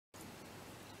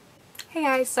Hey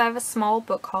guys, so I have a small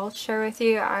book haul to share with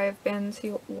you. I've been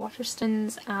to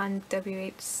Waterstones and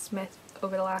W.H. Smith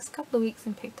over the last couple of weeks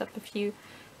and picked up a few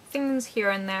things here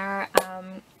and there.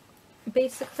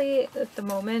 Basically, at the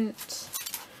moment,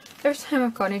 every time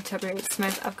I've gone into W.H.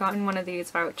 Smith, I've gotten one of these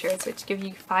vouchers which give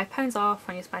you £5 off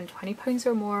when you spend £20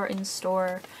 or more in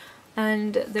store.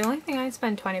 And the only thing I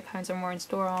spend £20 or more in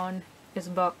store on is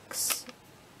books.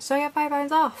 So I get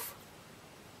 £5 off.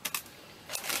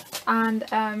 And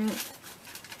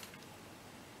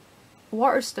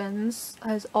Waterstones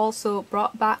has also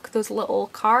brought back those little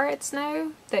cards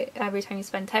now that every time you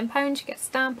spend £10 you get a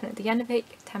stamp, and at the end of it you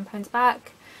get £10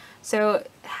 back. So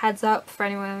heads up for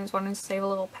anyone who's wanting to save a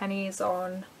little pennies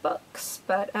on books,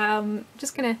 but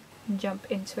just gonna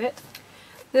jump into it.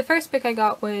 The first book I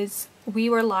got was We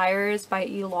Were Liars by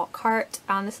Lockhart,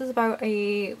 and this is about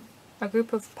a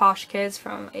group of posh kids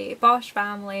from a posh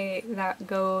family that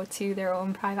go to their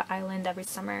own private island every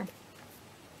summer.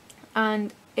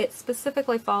 And it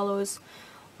specifically follows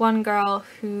one girl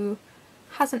who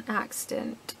has an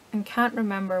accident and can't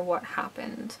remember what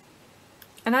happened.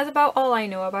 And that's about all I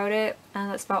know about it, and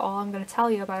that's about all I'm going to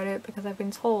tell you about it, because I've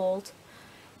been told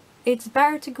it's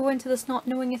better to go into this not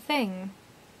knowing a thing.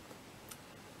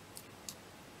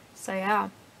 So yeah,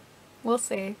 we'll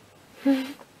see.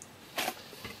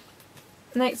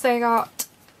 Next I got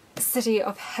City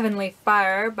of Heavenly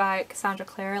Fire by Cassandra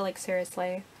Clare. Like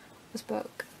seriously, this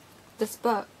book,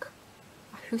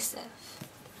 ahusive.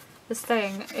 This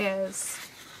thing is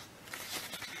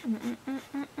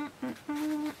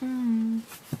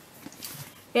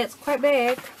it's quite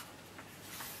big.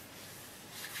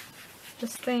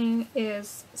 This thing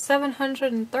is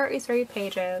 733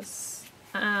 pages.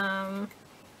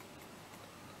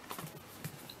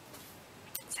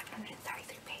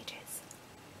 733 pages.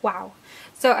 Wow.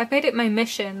 So I've made it my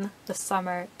mission this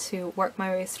summer to work my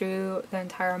way through the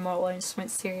entire Mortal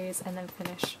Instruments series and then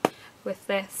finish with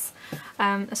this.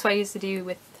 That's what I used to do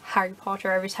with Harry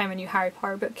Potter. Every time a new Harry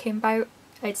Potter book came out,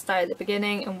 I'd start at the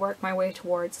beginning and work my way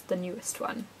towards the newest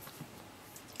one.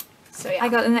 So yeah. I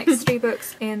got the next three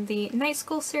books in the Night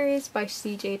School series by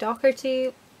C.J.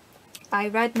 Daugherty. I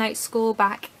read Night School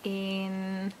back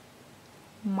in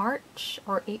March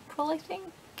or April, I think.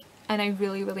 And I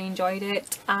really enjoyed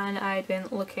it, and I'd been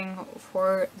looking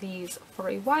for these for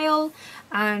a while,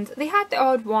 and they had the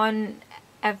odd one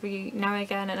every now and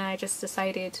again, and I just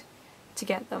decided to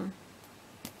get them.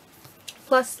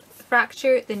 Plus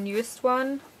Fracture, the newest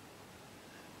one.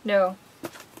 No,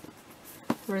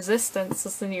 Resistance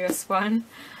is the newest one.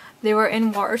 They were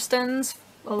in Waterstones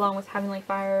along with Heavenly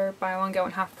Fire, buy one get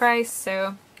one half price,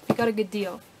 so we got a good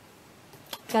deal.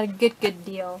 Got a good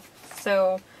deal.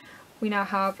 So we now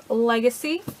have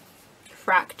Legacy,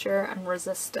 Fracture, and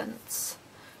Resistance.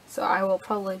 So I will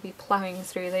probably be plowing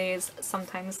through these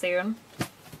sometime soon.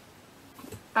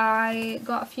 I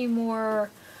got a few more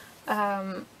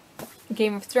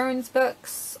Game of Thrones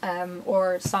books,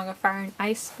 or Song of Fire and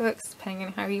Ice books, depending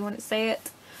on how you want to say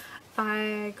it.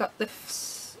 I got the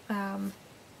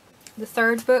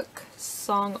third book,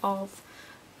 Storm of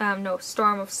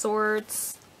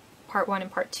Swords, Part 1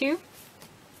 and Part 2.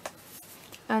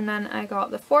 And then I got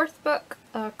the fourth book,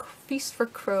 Feast for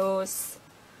Crows.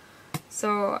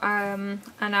 So I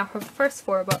now have the first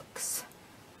four books.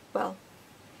 Well,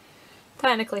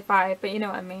 technically 5, but you know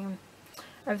what I mean.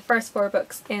 I have the first 4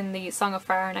 books in the Song of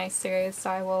Fire and Ice series, so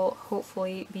I will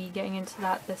hopefully be getting into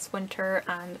that this winter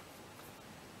and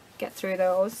get through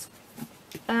those.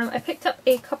 I picked up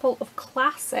a couple of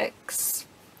classics.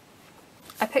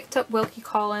 I picked up Wilkie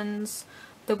Collins'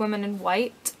 The Woman in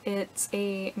White. It's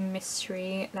a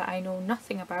mystery that I know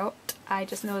nothing about. I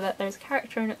just know that there's a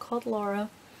character in it called Laura,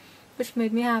 which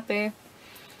made me happy.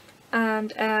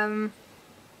 And I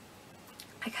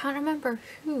can't remember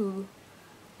who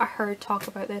I heard talk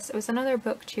about this. It was another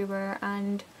booktuber,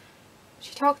 and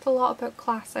she talked a lot about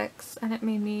classics, and it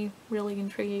made me really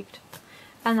intrigued.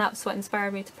 And that's what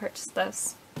inspired me to purchase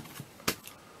this.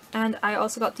 And I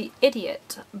also got The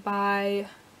Idiot by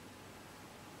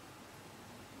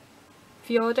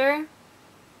Fyodor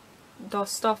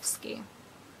Dostoevsky.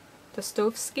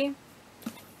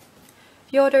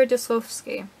 Fyodor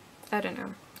Dostoevsky. I don't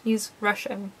know. He's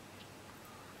Russian.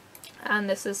 And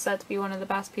this is said to be one of the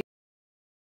best people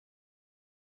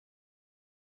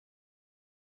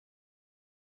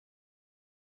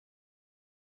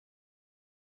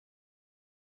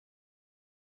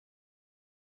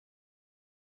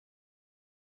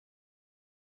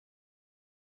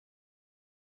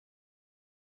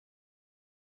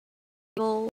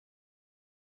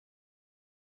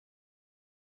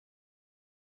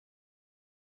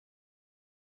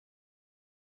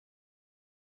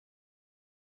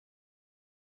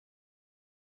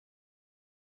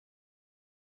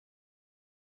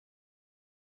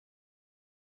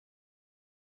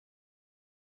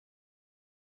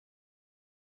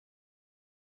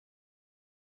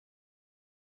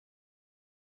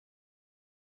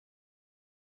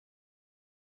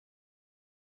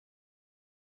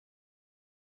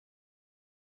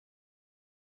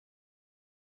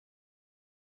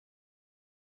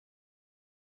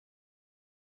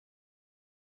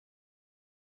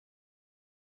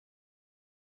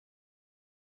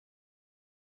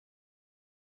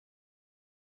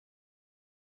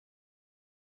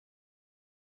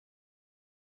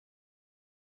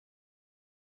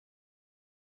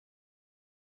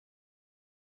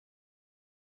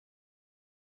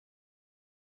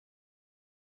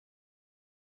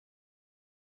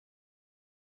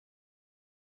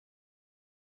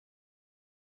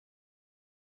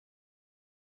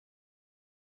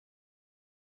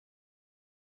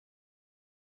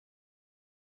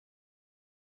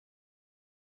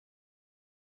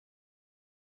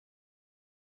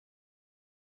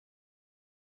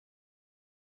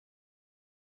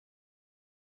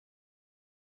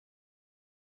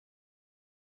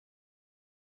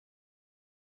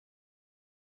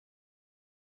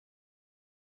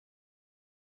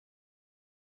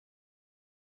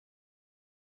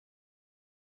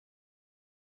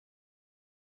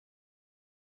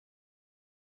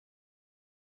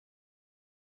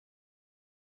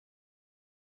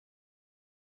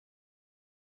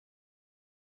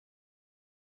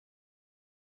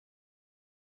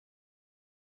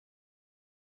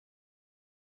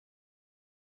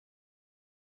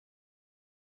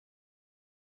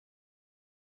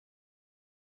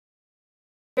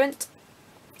Insurgent.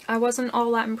 I wasn't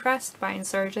all that impressed by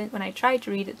Insurgent when I tried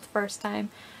to read it the first time,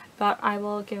 but I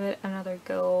will give it another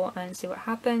go and see what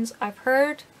happens. I've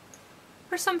heard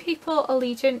for some people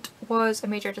Allegiant was a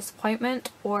major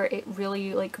disappointment, or it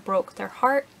really like broke their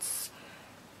hearts.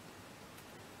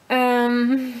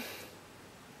 We'll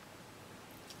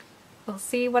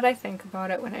see what I think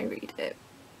about it when I read it.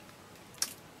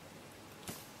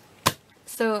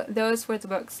 So those were the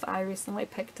books that I recently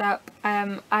picked up.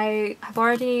 I have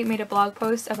already made a blog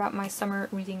post about my summer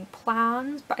reading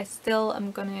plans, but I still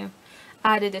am going to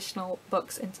add additional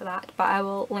books into that. But I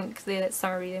will link the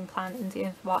summer reading plan in the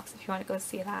info box if you want to go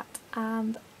see that.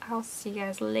 And I'll see you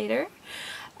guys later.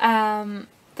 Thank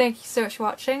you so much for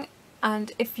watching.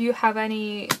 And if you have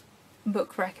any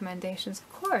book recommendations,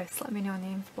 of course, let me know in the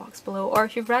info box below. Or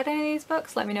if you've read any of these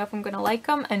books, let me know if I'm going to like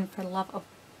them. And for the love of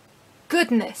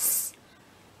goodness,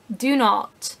 do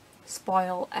not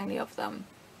spoil any of them,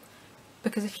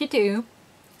 because if you do,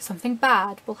 something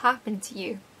bad will happen to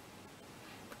you.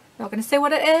 I'm not going to say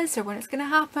what it is or when it's going to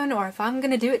happen or if I'm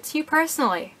going to do it to you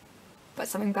personally, but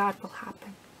something bad will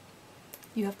happen.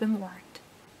 You have been warned.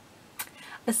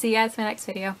 I'll see you guys in my next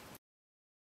video.